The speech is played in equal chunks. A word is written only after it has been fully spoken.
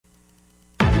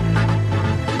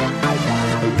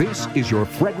This is your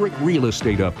Frederick Real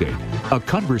Estate Update, a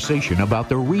conversation about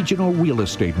the regional real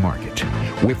estate market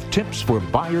with tips for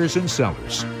buyers and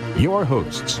sellers. Your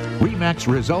hosts, RE/MAX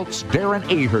Results Darren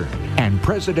Ahern and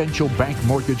Presidential Bank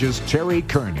Mortgages Terry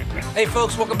Kernan. Hey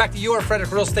folks, welcome back to your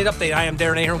Frederick Real Estate Update. I am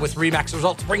Darren Ahern with RE/MAX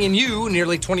Results, bringing you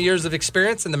nearly 20 years of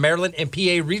experience in the Maryland and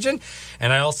PA region.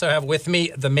 And I also have with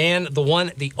me the man, the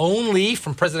one, the only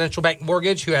from Presidential Bank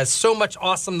Mortgage, who has so much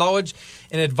awesome knowledge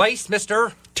and advice,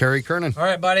 Mr. Terry Kernan. All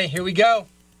right, buddy, here we go.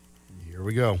 Here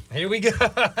we go. Here we go.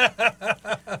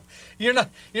 You're not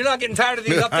getting tired of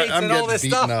these updates and all this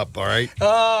stuff. I'm getting beaten up, all right?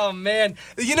 Oh, man.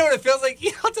 You know what it feels like?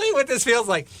 I'll tell you what this feels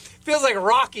like. It feels like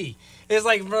Rocky. It's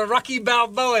like Rocky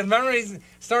Balboa. Remember,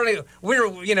 we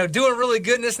were doing really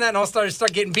good in this and that, and all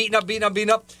start getting beaten up.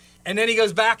 And then he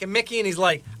goes back, and Mickey, and he's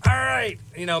like, all right.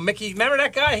 Mickey, remember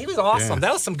that guy? He was awesome. Yeah.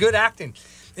 That was some good acting.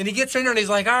 And he gets in there, and he's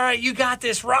like, all right, you got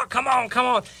this, Rock. Come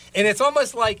on. And it's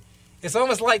almost like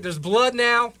there's blood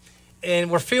now.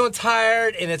 And we're feeling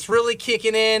tired, and it's really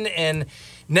kicking in, and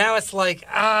now it's like, do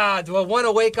I want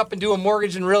to wake up and do a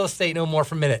mortgage and real estate no more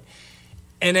for a minute?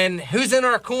 And then who's in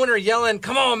our corner yelling,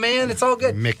 come on, man, it's all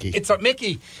good. Mickey. It's our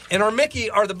Mickey. And our Mickey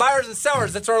are the buyers and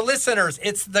sellers. It's our listeners.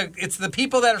 It's the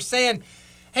people that are saying,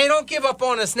 hey, don't give up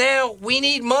on us now. We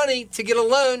need money to get a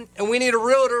loan, and we need a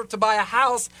realtor to buy a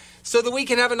house so that we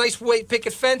can have a nice white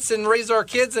picket fence and raise our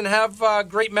kids and have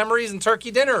great memories and turkey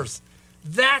dinners.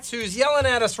 That's who's yelling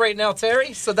at us right now,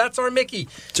 Terry. So that's our Mickey.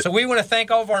 So we want to thank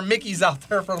all of our Mickeys out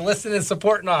there for listening and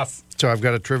supporting us. So I've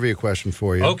got a trivia question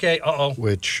for you. Okay,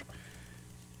 Which,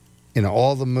 in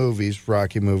all the movies,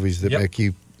 Rocky movies that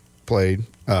Mickey played,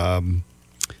 there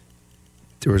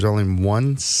was only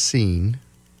one scene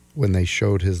when they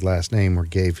showed his last name or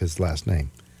gave his last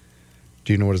name.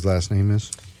 Do you know what his last name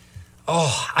is?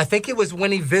 Oh, I think it was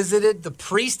when he visited the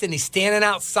priest and he's standing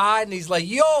outside and he's like,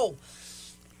 yo,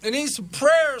 I need some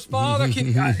prayers, Father.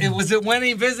 Was it when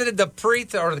he visited the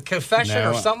priest or the confession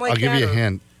or something like that? I'll give you a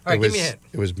hint. All right, give me a hint.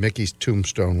 It was Mickey's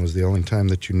tombstone was the only time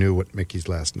that you knew what Mickey's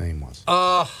last name was.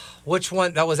 Which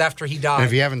one? That was after he died. And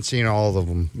if you haven't seen all of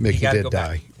them, Mickey did die.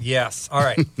 Back. Yes. All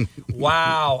right.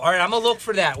 Wow. All right, I'm going to look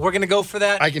for that. We're going to go for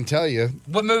that. I can tell you.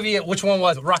 What movie? Which one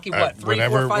was it? Rocky what? 3,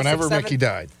 4, 5, whenever 6, 7? Mickey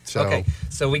died. So. Okay.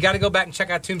 So we got to go back and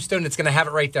check out Tombstone. It's going to have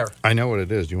it right there. I know what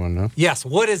it is. Do you want to know? Yes.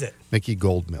 What is it? Mickey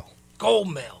Goldmill.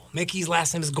 Goldmill. Mickey's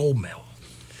last name is Goldmill.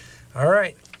 All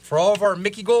right. For all of our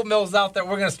Mickey Goldmills out there,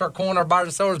 we're going to start calling our buyers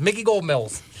and sellers Mickey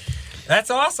Goldmills.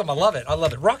 That's awesome. I love it.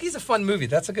 Rocky's a fun movie.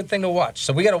 That's a good thing to watch.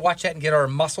 So we got to watch that and get our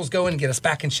muscles going and get us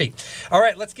back in shape. All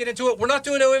right, let's get into it. We're not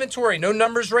doing no inventory, no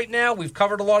numbers right now. We've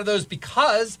covered a lot of those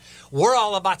because we're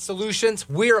all about solutions.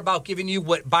 We're about giving you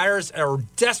what buyers are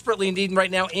desperately needing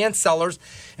right now and sellers.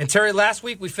 And Terry, last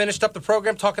week we finished up the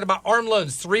program talking about ARM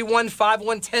loans,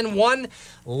 3-1-5-1-10-1.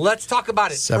 Let's talk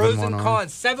about it. Pros and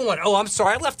cons. 7-1. Oh, I'm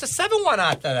sorry. I left a 7-1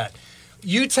 after that.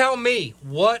 You tell me,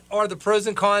 what are the pros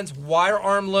and cons? Why are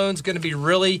ARM loans going to be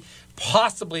really,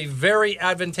 possibly very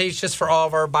advantageous for all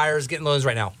of our buyers getting loans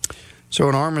right now? So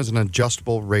an ARM is an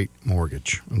adjustable rate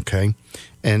mortgage, okay?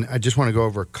 And I just want to go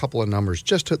over a couple of numbers.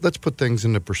 Let's put things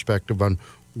into perspective on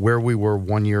where we were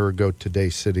 1 year ago today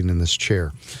sitting in this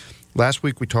chair. Last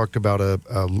week we talked about a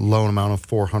loan amount of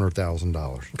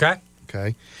 $400,000. Okay.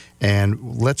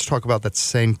 And let's talk about that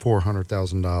same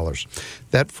 $400,000.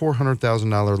 That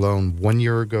 $400,000 loan 1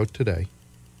 year ago today,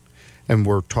 and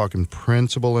we're talking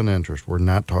principal and interest. We're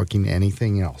not talking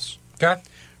anything else. Okay.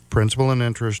 Principal and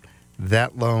interest,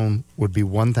 that loan would be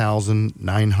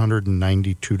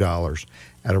 $1,992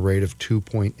 at a rate of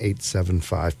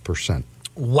 2.875%.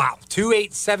 Wow.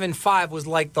 2.875 was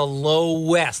like the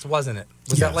lowest, wasn't it?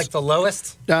 Was that like the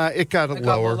lowest? It got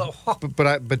lower,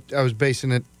 but I was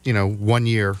basing it, 1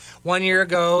 year. 1 year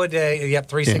ago a day. Yep,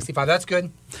 365. Yeah. That's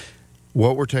good.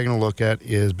 What we're taking a look at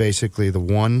is basically the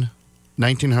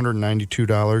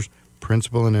 $1,992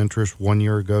 principal and interest 1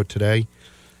 year ago today.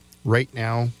 Right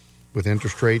now, with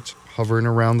interest rates hovering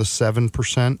around the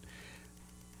 7%,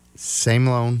 same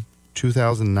loan,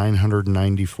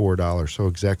 $2,994. So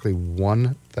exactly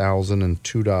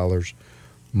 $1,002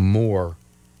 more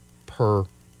per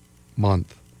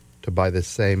month to buy the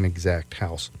same exact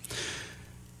house.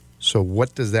 So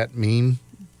what does that mean?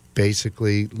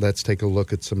 Basically, let's take a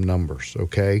look at some numbers,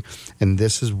 okay? And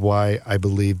this is why I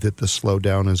believe that the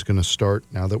slowdown is going to start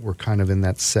now that we're kind of in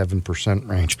that 7%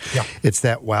 range. Yeah. It's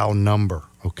that wow number,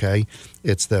 okay?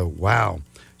 It's the wow.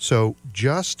 So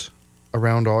just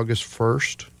around August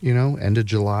 1st, end of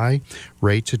July,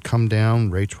 rates had come down,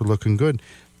 rates were looking good.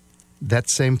 That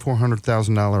same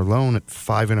 $400,000 loan at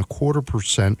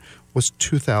 5.25% was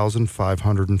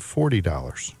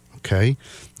 $2,540, okay?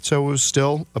 So it was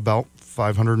still about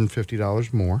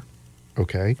 $550 more,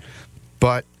 okay?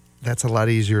 But that's a lot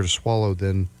easier to swallow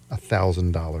than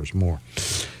 $1,000 more.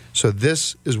 So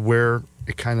this is where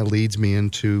it kind of leads me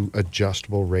into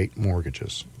adjustable rate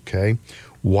mortgages, okay?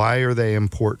 Why are they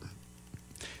important?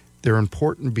 They're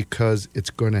important because it's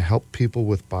going to help people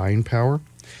with buying power.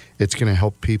 It's going to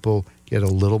help people get a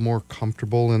little more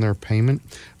comfortable in their payment.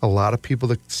 A lot of people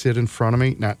that sit in front of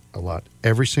me, not a lot,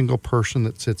 every single person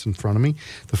that sits in front of me,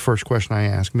 the first question I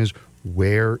ask them is,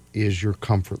 where is your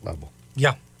comfort level?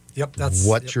 Yeah. Yep.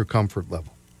 What's your comfort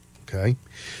level? Okay.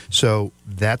 So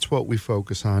that's what we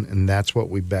focus on, and that's what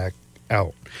we back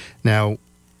out. Now,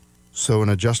 so an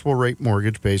adjustable rate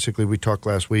mortgage, basically, we talked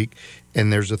last week,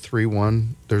 and there's a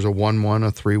 3-1, there's a 1-1,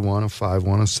 a 3-1, a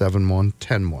 5-1, a 7-1,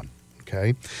 10-1.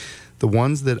 Okay. The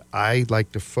ones that I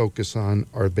like to focus on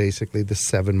are basically the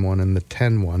 7-1 and the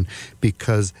 10-1,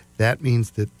 because that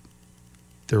means that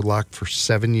they're locked for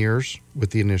 7 years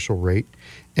with the initial rate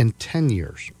and 10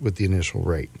 years with the initial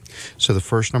rate. So the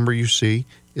first number you see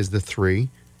is the 3.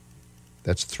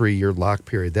 That's 3-year lock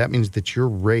period. That means that your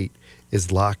rate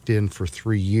is locked in for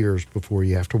 3 years before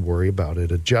you have to worry about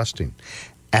it adjusting.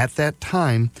 At that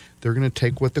time, they're going to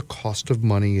take what the cost of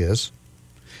money is,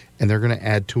 and they're going to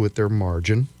add to it their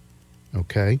margin.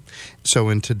 Okay? So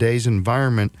in today's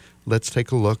environment, let's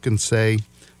take a look and say,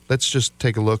 let's just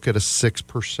take a look at a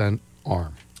 6%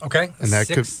 ARM. Okay. And that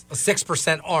a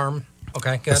 6% ARM.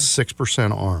 Okay, good. A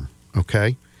 6% ARM.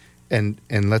 Okay? And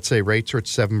let's say rates are at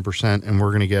 7%, and we're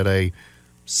going to get a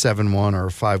 7-1 or a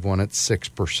 5-1 at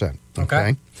 6%.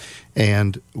 Okay?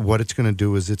 And what it's going to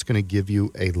do is it's going to give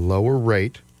you a lower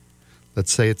rate.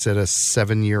 Let's say it's at a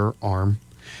 7-year ARM,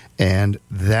 and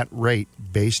that rate,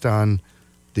 based on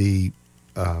the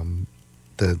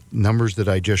numbers that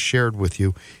I just shared with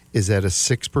you, is at a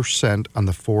 6% on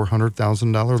the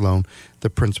 $400,000 loan. The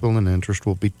principal and interest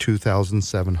will be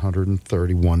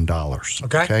 $2,731.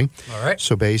 Okay. All right.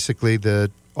 So basically,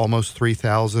 the almost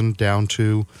 $3,000 down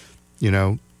to,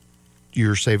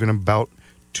 you're saving about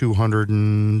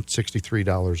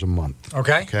 $263 a month.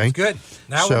 Okay. Okay. Good.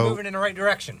 Now we're moving in the right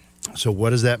direction. So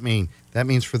what does that mean? That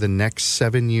means for the next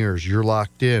 7 years, you're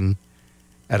locked in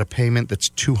at a payment that's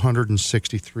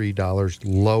 $263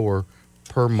 lower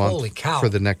per month. Holy cow. For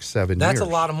the next 7 years. That's a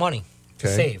lot of money to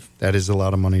save. That is a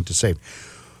lot of money to save.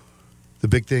 The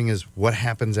big thing is, what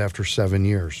happens after 7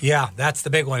 years? Yeah, that's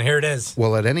the big one. Here it is.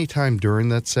 Well, at any time during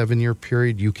that 7-year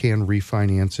period, you can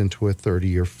refinance into a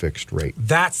 30-year fixed rate.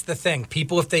 That's the thing.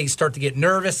 People, if they start to get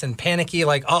nervous and panicky,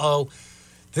 like,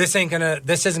 this isn't gonna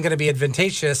be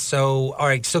advantageous. So, all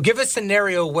right. So, give a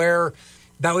scenario where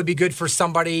that would be good for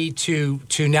somebody to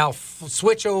now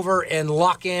switch over and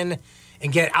lock in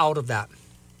and get out of that.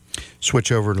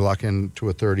 Switch over and lock into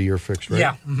a 30-year fixed rate?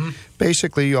 Yeah. Mm-hmm.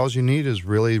 Basically, all you need is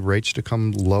really rates to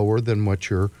come lower than what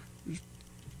your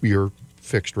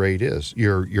fixed rate is,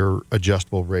 your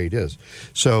adjustable rate is.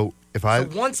 So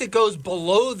once it goes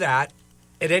below that,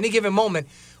 at any given moment,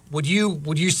 would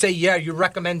you say, yeah, you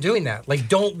recommend doing that? Like,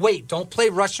 don't wait, don't play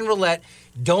Russian roulette,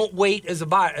 don't wait as a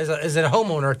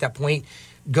homeowner at that point.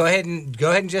 Go ahead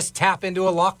and just tap into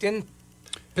a locked in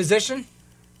position.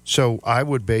 So I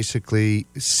would basically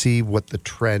see what the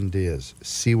trend is,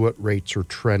 see what rates are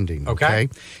trending. Okay.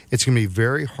 It's going to be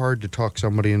very hard to talk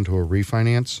somebody into a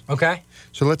refinance. Okay.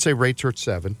 So let's say rates are at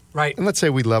 7. Right. And let's say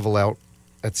we level out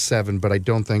at 7, but I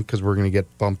don't think, because we're going to get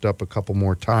bumped up a couple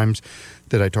more times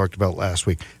that I talked about last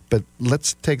week. But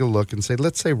let's take a look and say,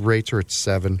 let's say rates are at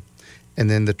 7, and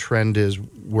then the trend is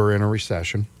we're in a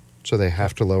recession, so they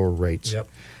have to lower rates. Yep.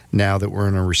 Now that we're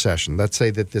in a recession. Let's say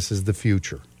that this is the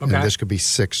future. Okay. And this could be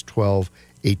 6, 12,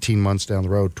 18 months down the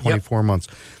road, 24 months.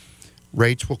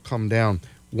 Rates will come down.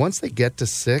 Once they get to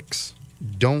 6,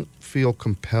 don't feel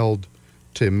compelled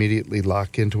to immediately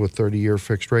lock into a 30-year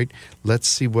fixed rate. Let's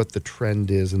see what the trend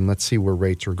is, and let's see where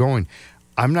rates are going.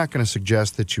 I'm not going to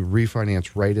suggest that you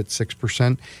refinance right at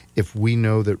 6% if we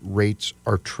know that rates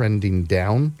are trending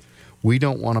down. We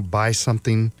don't want to buy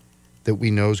something that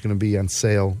we know is going to be on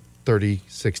sale 30,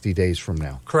 60 days from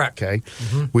now. Correct. Okay?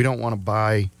 Mm-hmm. We don't want to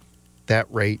buy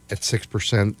that rate at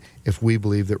 6% if we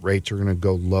believe that rates are going to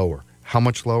go lower. How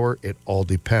much lower? It all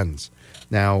depends.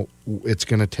 Now, it's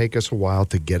going to take us a while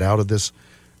to get out of this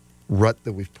rut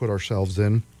that we've put ourselves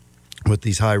in with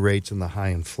these high rates and the high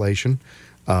inflation.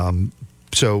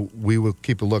 So we will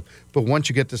keep a look. But once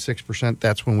you get to 6%,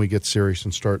 that's when we get serious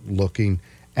and start looking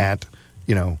at,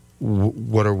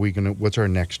 what's our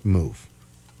next move.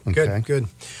 Okay? Good.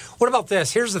 What about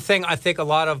this? Here's the thing. I think a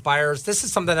lot of buyers, this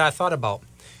is something that I thought about.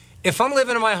 If I'm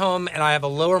living in my home and I have a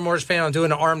lower mortgage payment, I'm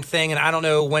doing an ARM thing, and I don't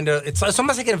know when to, it's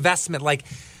almost like an investment. Like,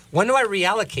 when do I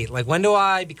reallocate? Like, when do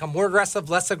I become more aggressive,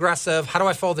 less aggressive? How do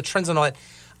I follow the trends and all that?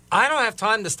 I don't have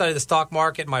time to study the stock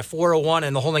market, my 401,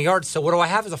 and the whole nine yards. So what do I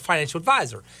have as a financial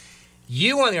advisor?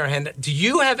 You, on the other hand, do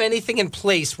you have anything in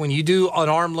place when you do an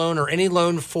ARM loan or any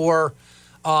loan for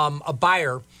a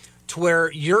buyer to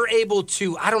where you're able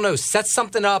to, I don't know, set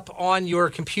something up on your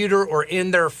computer or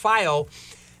in their file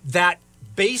that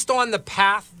based on the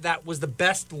path that was the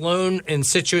best loan and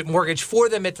situate mortgage for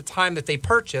them at the time that they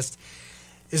purchased,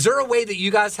 is there a way that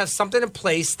you guys have something in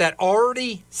place that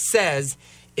already says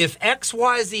if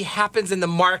XYZ happens in the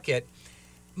market,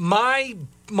 my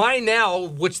now,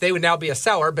 which they would now be a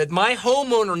seller, but my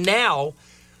homeowner now,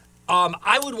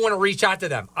 I would want to reach out to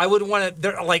them. I would want to,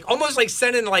 they're like almost like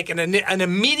sending like an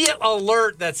immediate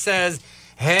alert that says,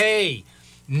 hey,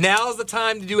 now's the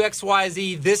time to do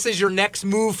XYZ. This is your next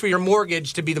move for your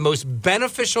mortgage to be the most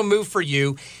beneficial move for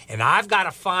you. And I've got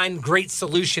to find great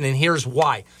solution. And here's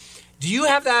why. Do you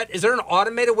have that? Is there an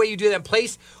automated way you do that in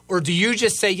place? Or do you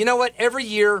just say, you know what, every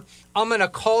year I'm going to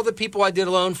call the people I did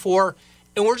a loan for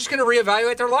and we're just going to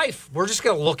reevaluate their life. We're just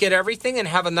going to look at everything and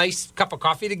have a nice cup of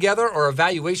coffee together or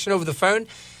evaluation over the phone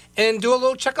and do a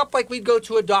little checkup like we'd go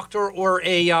to a doctor or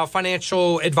a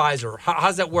financial advisor.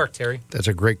 How's that work, Terry? That's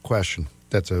a great question.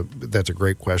 That's a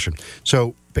great question.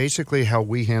 So basically how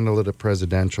we handle it at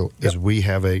Presidential is we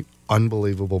have a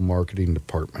unbelievable marketing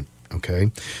department.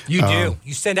 Okay. You do.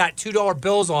 You send out $2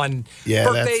 bills on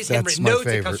birthdays, handwritten notes.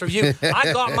 It comes from you.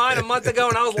 I got mine a month ago,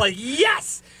 and I was like,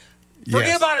 yes!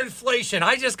 Forget about inflation.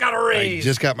 I just got a raise. I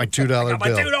just got my $2 bill. My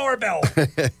 $2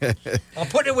 bill. I'll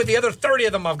put it with the other 30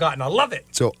 of them I've gotten. I love it.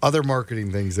 So other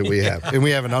marketing things that we have. And we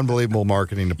have an unbelievable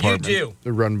marketing department. You do.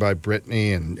 They're run by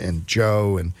Brittany and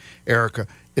Joe and Erica.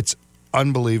 It's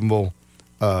unbelievable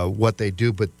what they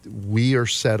do, but we are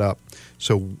set up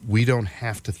so we don't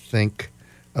have to think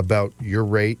about your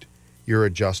rate, your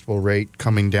adjustable rate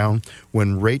coming down.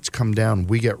 When rates come down,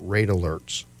 we get rate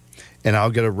alerts. And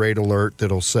I'll get a rate alert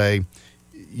that'll say,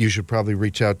 you should probably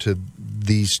reach out to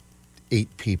these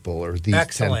 8 people or these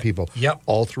 10 people. Yep.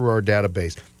 All through our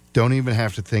database. Don't even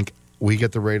have to think. We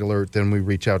get the rate alert, then we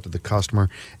reach out to the customer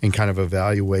and kind of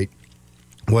evaluate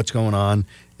what's going on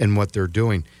and what they're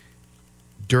doing.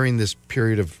 During this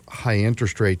period of high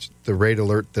interest rates, the rate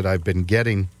alert that I've been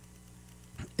getting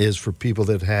is for people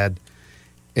that had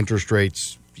interest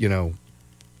rates,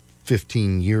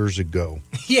 15 years ago.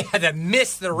 Yeah, that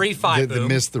missed the refi boom. That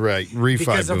missed the refi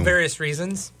because boom. of various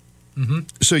reasons. Mm-hmm.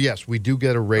 So, yes, we do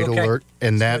get a rate alert,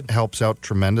 and that helps out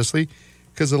tremendously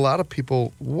because a lot of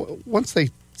people, once they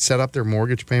set up their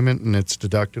mortgage payment and it's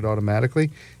deducted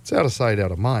automatically, it's out of sight,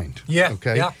 out of mind. Yeah.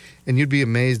 Okay? Yeah. And you'd be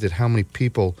amazed at how many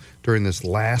people during this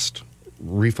last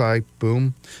refi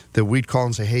boom that we'd call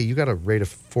and say, hey, you got a rate of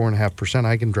 4.5%.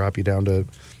 I can drop you down to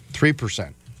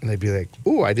 3%. And they'd be like,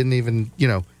 ooh, I didn't even,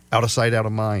 out of sight, out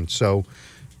of mind. So,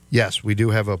 yes, we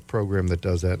do have a program that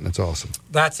does that, and it's awesome.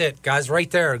 That's it, guys,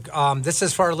 right there. This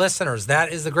is for our listeners.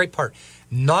 That is the great part.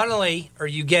 Not only are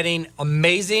you getting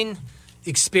amazing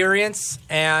experience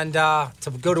and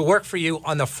to go to work for you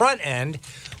on the front end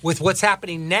with what's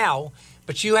happening now,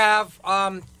 but you have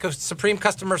supreme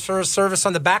customer service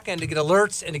on the back end to get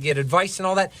alerts and to get advice and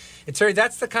all that. And Terry,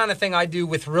 that's the kind of thing I do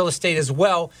with real estate as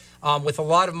well. With a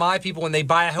lot of my people when they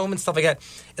buy a home and stuff like that,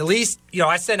 at least,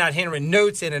 I send out handwritten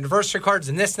notes and anniversary cards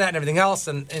and this and that and everything else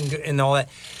and all that.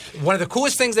 One of the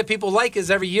coolest things that people like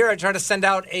is every year I try to send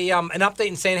out an update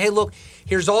and saying, hey, look,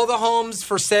 here's all the homes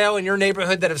for sale in your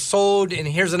neighborhood that have sold, and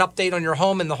here's an update on your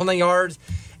home and the whole 9 yards.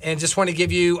 And just want to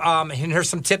give you, and here's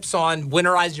some tips on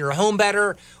winterizing your home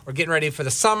better or getting ready for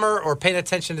the summer or paying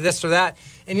attention to this or that.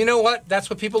 And you know what? That's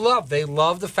what people love. They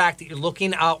love the fact that you're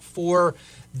looking out for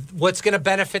what's going to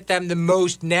benefit them the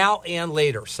most now and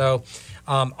later. So,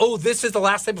 this is the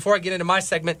last thing before I get into my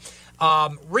segment.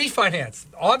 Refinance.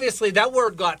 Obviously, that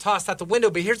word got tossed out the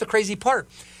window, but here's the crazy part.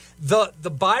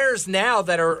 The buyers now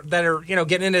that are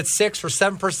getting in at 6 or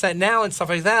 7% now and stuff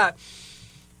like that,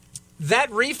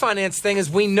 that refinance thing is,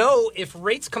 we know if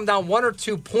rates come down 1 or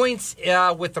 2 points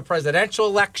with the presidential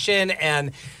election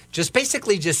and just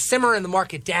basically just simmering the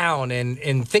market down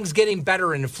and things getting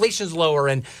better and inflation's lower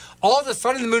and all the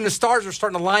sun and the moon and the stars are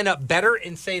starting to line up better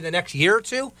in, say, the next year or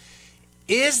two,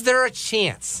 is there a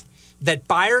chance that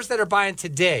buyers that are buying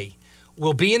today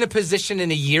will be in a position in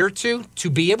a year or two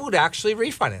to be able to actually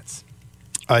refinance?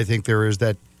 I think there is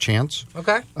that chance.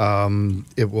 Okay.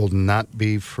 It will not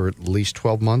be for at least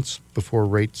 12 months before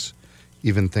rates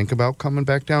even think about coming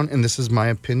back down. And this is my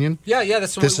opinion. Yeah,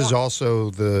 that's what This is also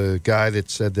the guy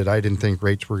that said that I didn't think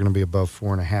rates were going to be above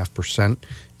 4.5%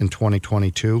 in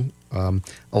 2022. A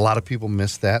lot of people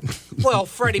missed that. Well,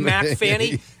 Freddie Mac,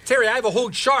 Fannie. Terry, I have a whole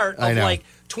chart of like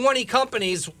 20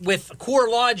 companies with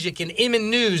CoreLogic and Inman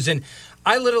News and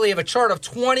I literally have a chart of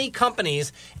 20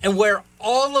 companies and where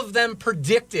all of them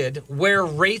predicted where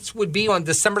rates would be on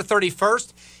December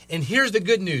 31st. And here's the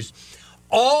good news.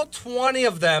 All 20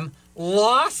 of them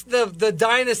lost the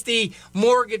Dynasty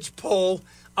mortgage poll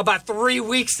about 3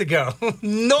 weeks ago.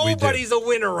 Nobody's a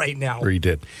winner right now. We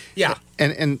did. Yeah.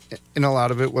 And a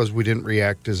lot of it was we didn't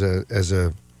react as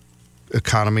a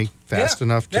economy fast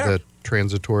enough to the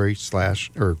transitory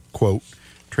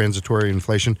transitory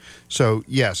inflation. So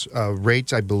yes,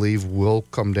 rates I believe will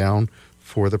come down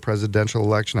for the presidential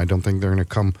election. I don't think they're going to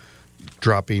come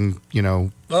dropping,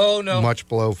 much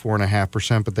below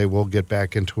 4.5%, but they will get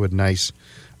back into a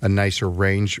nicer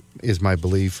range, is my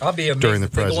belief. I'll be amazed during the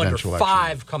if they go under presidential 5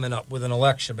 election. coming up with an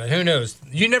election, but who knows?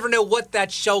 You never know what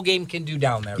that shell game can do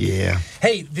down there. Yeah.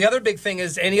 Hey, the other big thing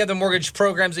is any other mortgage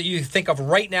programs that you think of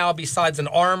right now besides an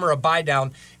ARM or a buy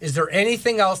down, is there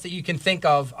anything else that you can think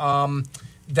of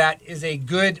that is a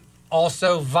good,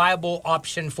 also viable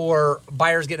option for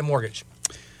buyers getting a mortgage?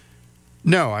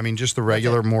 No, I mean just the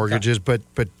regular mortgages, but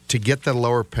to get the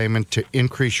lower payment, to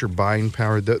increase your buying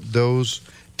power, those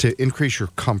to increase your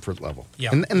comfort level,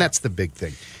 and that's the big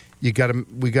thing. We got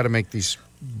to make these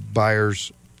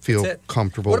buyers feel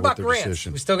comfortable with their grants?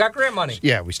 decision. We still got grant money.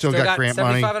 Yeah, we still got grant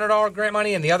money. $7,500 grant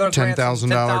money, and the other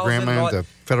 $10,000 grant money. The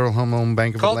Federal Home Loan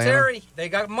Bank of Atlanta. Terry, they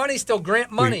got money still,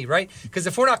 grant money, right? Because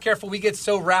if we're not careful, we get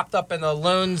so wrapped up in the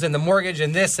loans and the mortgage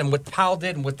and this and what Powell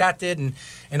did and what that did,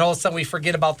 and all of a sudden we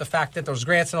forget about the fact that there's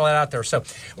grants and all that out there. So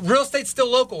real estate's still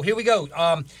local. Here we go.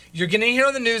 You're going to hear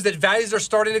on the news that values are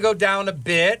starting to go down a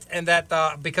bit, and that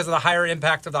because of the higher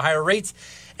impact of the higher rates.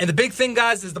 And the big thing,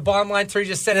 guys, is the bottom line. Terry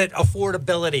just said it,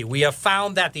 affordability. We have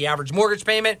found that the average mortgage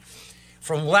payment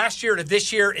from last year to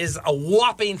this year is a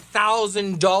whopping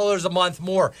 $1,000 a month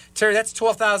more. Terry, that's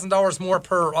 $12,000 more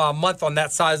per month on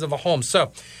that size of a home.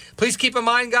 So please keep in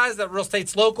mind, guys, that real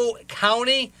estate's local,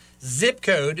 county, zip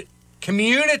code,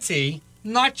 community,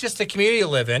 not just the community you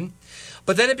live in,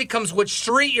 but then it becomes which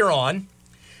street you're on,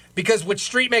 because which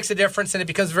street makes a difference, and it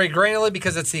becomes very granular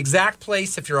because it's the exact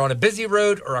place if you're on a busy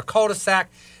road or a cul-de-sac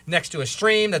next to a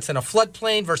stream that's in a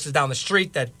floodplain versus down the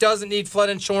street that doesn't need flood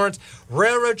insurance,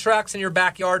 railroad tracks in your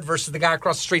backyard versus the guy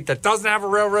across the street that doesn't have a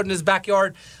railroad in his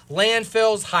backyard,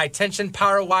 landfills, high-tension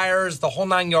power wires, the whole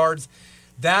 9 yards.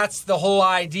 That's the whole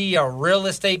idea. Real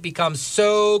estate becomes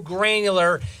so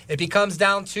granular, it becomes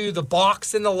down to the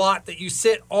box in the lot that you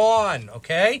sit on,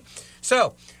 okay?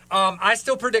 So I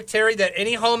still predict, Terry, that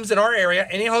any homes in our area,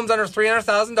 any homes under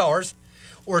 $300,000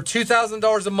 or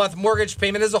 $2,000 a month mortgage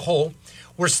payment as a whole,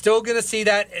 we're still going to see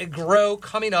that grow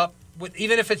coming up, with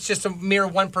even if it's just a mere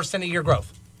 1% a year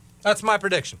growth. That's my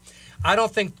prediction. I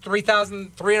don't think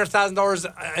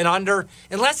 $300,000 and under,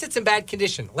 unless it's in bad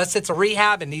condition, unless it's a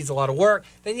rehab and needs a lot of work,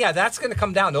 then yeah, that's going to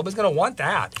come down. Nobody's going to want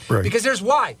that. Right. Because here's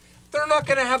why. They're not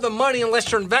going to have the money,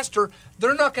 unless you're an investor,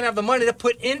 they're not going to have the money to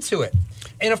put into it.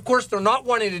 And of course, they're not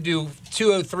wanting to do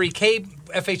 203K,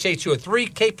 FHA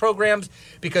 203K programs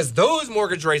because those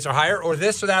mortgage rates are higher, or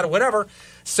this or that or whatever.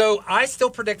 So I still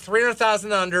predict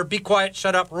 $300,000 under. Be quiet,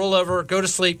 shut up, roll over, go to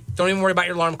sleep. Don't even worry about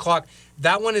your alarm clock.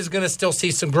 That one is going to still see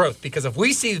some growth, because if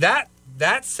we see that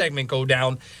segment go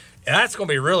down, that's going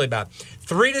to be really bad.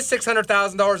 $300,000 to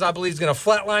 $600,000, I believe, is going to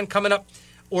flatline coming up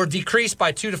or decrease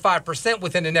by 2 to 5%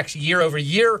 within the next year over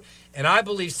year. And I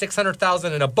believe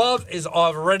 $600,000 and above is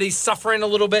already suffering a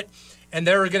little bit, and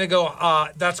they're going to go.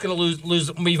 That's going to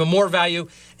lose even more value.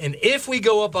 And if we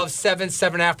go above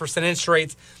 7.5% interest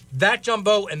rates, that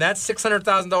jumbo and that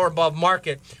 $600,000 above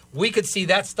market, we could see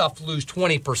that stuff lose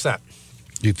 20%.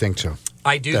 You think so?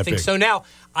 I do think so. Now,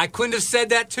 I couldn't have said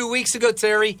that 2 weeks ago,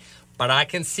 Terry, but I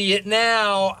can see it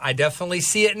now. I definitely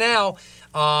see it now.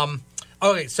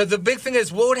 Okay, so the big thing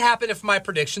is, what would happen if my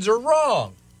predictions are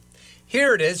wrong?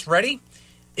 Here it is. Ready?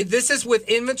 This is with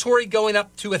inventory going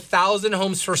up to 1,000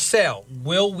 homes for sale.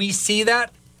 Will we see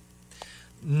that?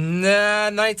 Nah,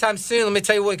 not anytime soon. Let me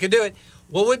tell you what could do it.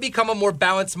 What would become a more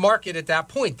balanced market at that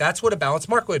point? That's what a balanced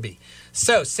market would be.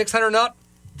 So 600 and up,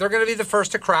 they're going to be the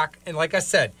first to crack. And like I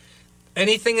said,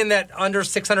 anything in that under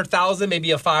 600,000,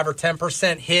 maybe a 5 or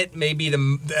 10% hit, maybe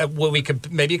what we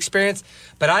could maybe experience.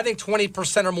 But I think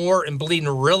 20% or more and bleeding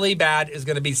really bad is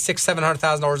going to be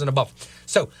 $600,000-$700,000 and above.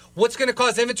 So what's going to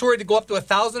cause inventory to go up to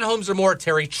 1,000 homes or more,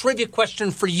 Terry? Trivia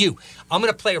question for you. I'm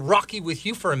going to play Rocky with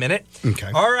you for a minute.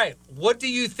 Okay. All right. What do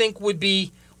you think would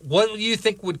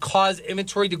cause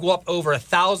inventory to go up over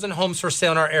 1,000 homes for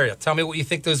sale in our area? Tell me what you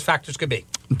think those factors could be.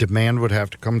 Demand would have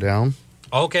to come down.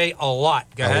 Okay, a lot.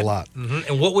 Go ahead. A lot. Mm-hmm.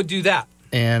 And what would do that?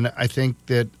 And I think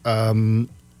that,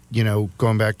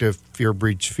 going back to fear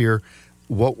breeds fear,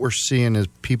 what we're seeing is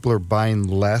people are buying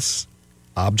less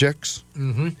objects,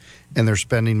 and they're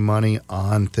spending money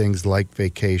on things like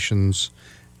vacations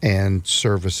and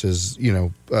services,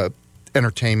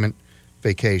 entertainment,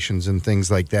 vacations, and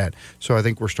things like that. So I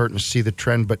think we're starting to see the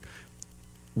trend, but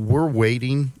we're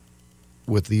waiting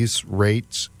with these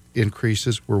rates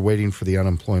increases. We're waiting for the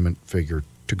unemployment figure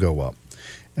to go up.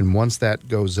 And once that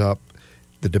goes up,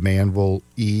 the demand will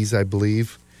ease, I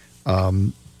believe.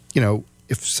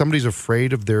 If somebody's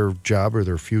afraid of their job or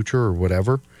their future or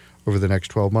whatever over the next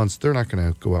 12 months, they're not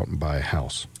going to go out and buy a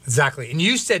house. Exactly. And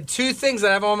you said two things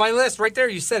that I have on my list right there.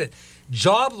 You said it.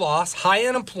 Job loss, high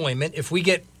unemployment. If we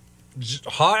get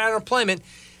high unemployment,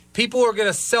 people are going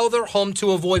to sell their home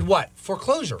to avoid what?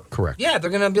 Foreclosure. Correct. Yeah, they're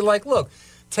going to be like, look,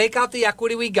 take out the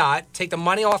equity we got, take the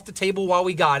money off the table while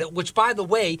we got it, which, by the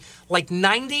way, like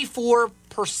 94%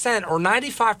 or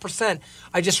 95%,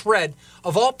 I just read,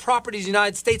 of all properties in the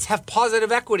United States have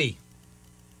positive equity.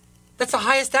 That's the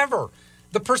highest ever.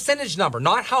 The percentage number,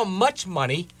 not how much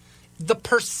money, the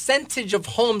percentage of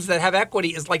homes that have equity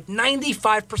is like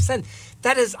 95%.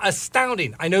 That is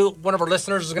astounding. I know one of our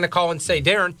listeners is going to call and say,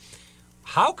 Darren,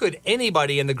 how could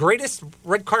anybody in the greatest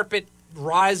red carpet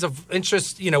rise of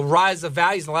interest, rise of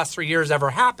values in the last 3 years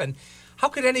ever happen? How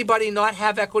could anybody not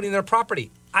have equity in their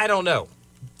property? I don't know.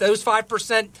 Those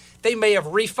 5%, they may have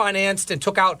refinanced and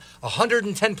took out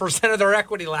 110% of their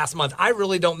equity last month. I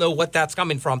really don't know what that's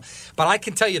coming from, but I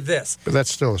can tell you this. But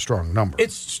that's still a strong number.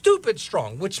 It's stupid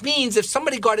strong, which means if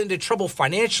somebody got into trouble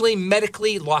financially,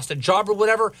 medically, lost a job or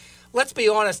whatever, let's be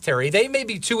honest, Terry, they may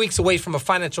be 2 weeks away from a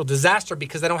financial disaster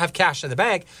because they don't have cash in the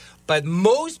bank, but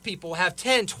most people have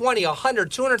 $10, $20, $100,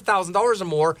 $200,000 or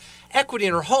more equity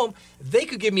in their home. They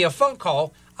could give me a phone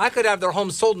call. I could have their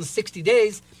home sold in 60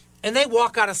 days, and they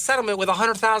walk out of settlement with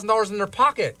 $100,000 in their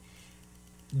pocket.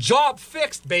 Job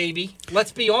fixed, baby.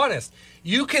 Let's be honest.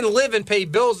 You can live and pay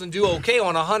bills and do okay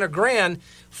on $100,000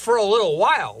 for a little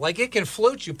while. Like, it can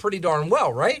float you pretty darn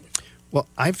well, right? Well,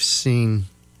 I've seen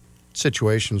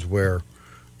situations where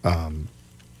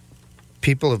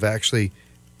people have actually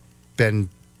been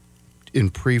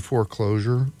in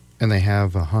pre-foreclosure and they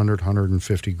have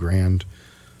 $150,000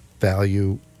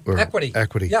 value or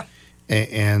equity. Yeah.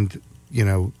 And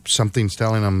something's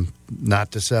telling them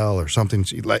not to sell or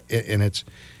something's like, and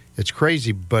it's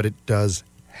crazy, but it does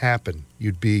happen.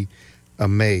 You'd be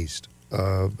amazed.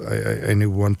 I knew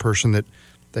one person that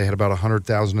they had about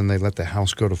 $100,000 and they let the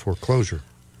house go to foreclosure.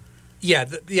 Yeah,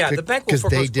 the bank will because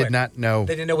foreclose they did quick. not know.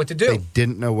 They didn't know what to do. They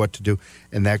didn't know what to do,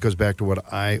 and that goes back to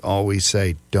what I always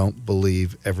say: don't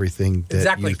believe everything that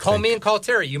exactly. you Call think. me and call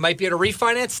Terry. You might be able to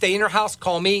refinance, stay in your house.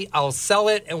 Call me. I'll sell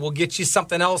it, and we'll get you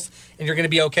something else, and you're going to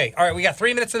be okay. All right, we got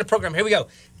 3 minutes in the program. Here we go.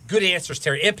 Good answers,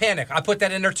 Terry. And panic. I put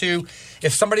that in there too.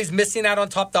 If somebody's missing out on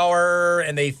top dollar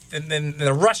and they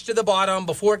rush to the bottom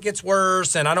before it gets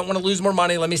worse, and I don't want to lose more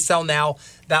money, let me sell now.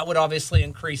 That would obviously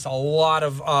increase a lot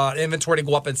of inventory to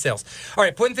go up in sales. All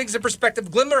right, putting things in perspective.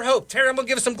 Glimmer of hope. Terry, I'm going to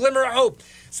give us some glimmer of hope.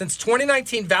 Since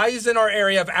 2019, values in our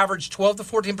area have averaged 12 to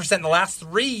 14% in the last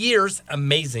 3 years.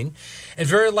 Amazing. And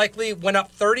very likely went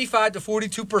up 35 to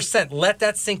 42%. Let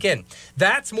that sink in.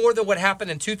 That's more than what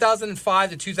happened in 2005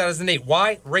 to 2008.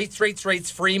 Why?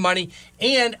 Rates, free money,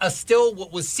 and still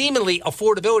what was seemingly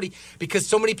affordability because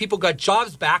so many people got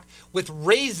jobs back with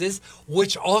raises,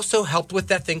 which also helped with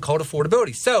that thing called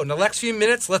affordability. So in the next few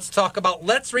minutes,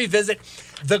 let's revisit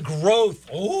the growth.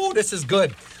 Oh, this is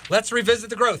good. Let's revisit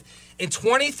the growth. In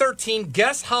 2013,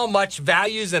 guess how much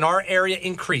values in our area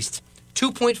increased?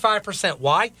 2.5%.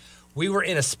 Why? We were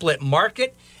in a split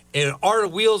market, and our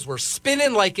wheels were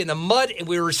spinning like in the mud, and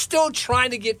we were still trying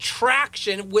to get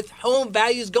traction with home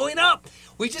values going up.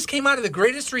 We just came out of the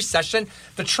greatest recession.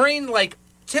 The train,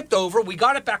 tipped over. We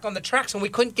got it back on the tracks, and we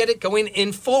couldn't get it going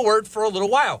in forward for a little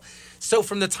while. So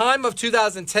from the time of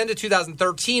 2010 to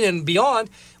 2013 and beyond,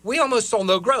 we almost saw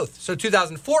no growth. So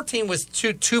 2014 was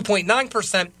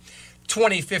 2.9%.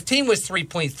 2015 was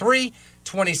 3.3%.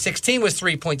 2016 was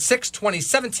 3.6%.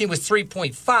 2017 was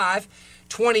 3.5%.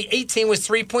 2018 was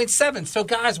 3.7%. So,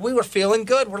 guys, we were feeling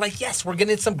good. We're like, yes, we're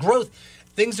getting some growth.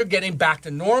 Things are getting back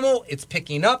to normal. It's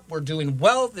picking up. We're doing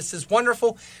well. This is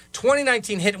wonderful.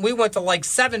 2019 hit, and we went to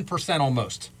 7%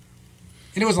 almost.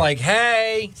 And it was like,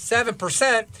 hey,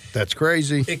 7%. That's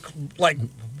crazy.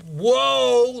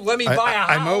 Whoa, let me buy a house.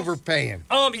 I'm overpaying.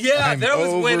 That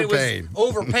was when it was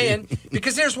overpaying.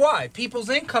 Because here's why. People's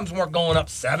incomes weren't going up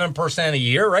 7% a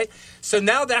year, right? So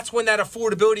now that's when that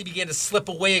affordability began to slip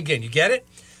away again. You get it?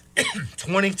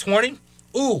 2020,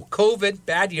 COVID,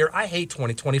 bad year. I hate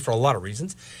 2020 for a lot of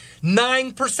reasons.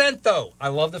 9% though. I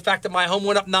love the fact that my home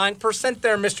went up 9%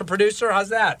 there, Mr. Producer. How's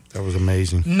that? That was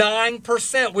amazing.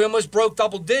 9%. We almost broke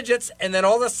double digits. And then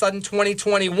all of a sudden,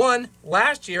 2021,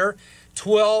 last year,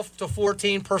 12 to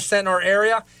 14% in our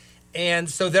area. And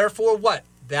so therefore what?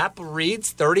 That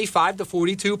breeds 35 to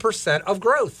 42% of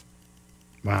growth.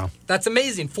 Wow. That's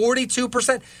amazing.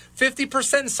 42%,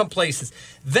 50% in some places.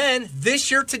 Then this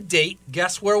year to date,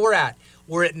 guess where we're at?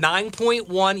 We're at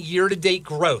 9.1 year-to-date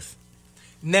growth.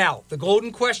 Now, the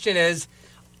golden question is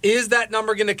that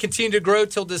number going to continue to grow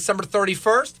till December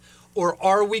 31st? Or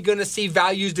are we going to see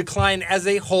values decline as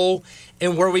a whole?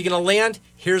 And where are we going to land?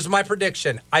 Here's my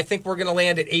prediction. I think we're going to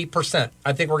land at 8%.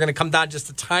 I think we're going to come down just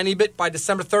a tiny bit by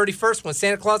December 31st when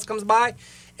Santa Claus comes by.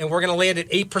 And we're going to land at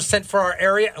 8% for our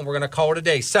area, and we're going to call it a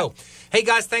day. So, hey,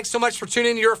 guys, thanks so much for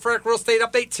tuning in to your Frederick Real Estate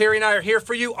Update. Terry and I are here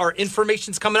for you. Our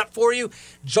information's coming up for you.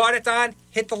 Jot it down,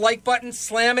 hit the like button,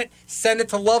 slam it, send it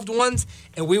to loved ones,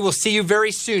 and we will see you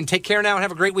very soon. Take care now and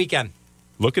have a great weekend.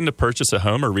 Looking to purchase a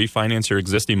home or refinance your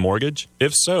existing mortgage?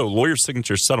 If so, Lawyer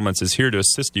Signature Settlements is here to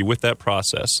assist you with that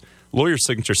process. Lawyer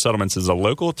Signature Settlements is a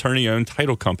local attorney-owned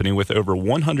title company with over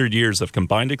 100 years of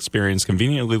combined experience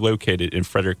conveniently located in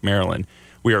Frederick, Maryland.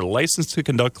 We are licensed to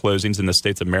conduct closings in the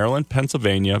states of Maryland,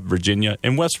 Pennsylvania, Virginia,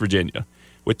 and West Virginia.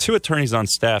 With 2 attorneys on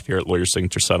staff here at Lawyer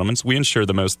Signature Settlements, we ensure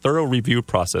the most thorough review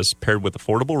process paired with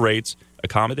affordable rates,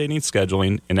 accommodating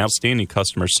scheduling, and outstanding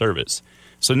customer service.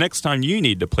 So next time you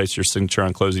need to place your signature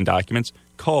on closing documents,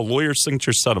 call Lawyer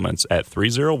Signature Settlements at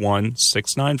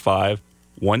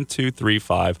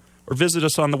 301-695-1235 or visit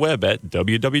us on the web at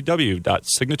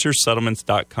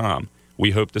www.signaturesettlements.com. We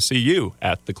hope to see you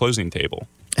at the closing table.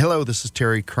 Hello, this is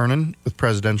Terry Kernan with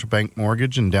Presidential Bank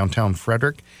Mortgage in downtown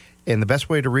Frederick. And the best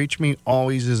way to reach me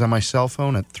always is on my cell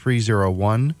phone at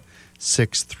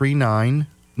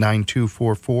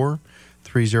 301-639-9244,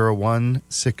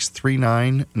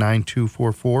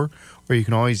 301-639-9244, or you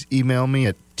can always email me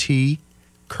at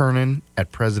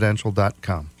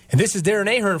tkernan@presidential.com. And this is Darren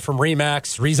Ahern from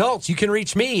RE/MAX Results. You can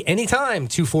reach me anytime,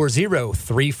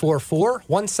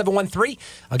 240-344-1713.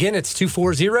 Again, it's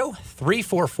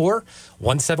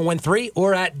 240-344-1713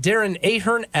 or at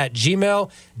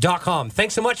darrenahern@gmail.com.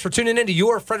 Thanks so much for tuning in to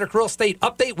your Frederick Real Estate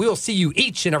Update. We will see you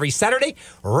each and every Saturday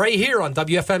right here on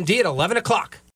WFMD at 11 o'clock.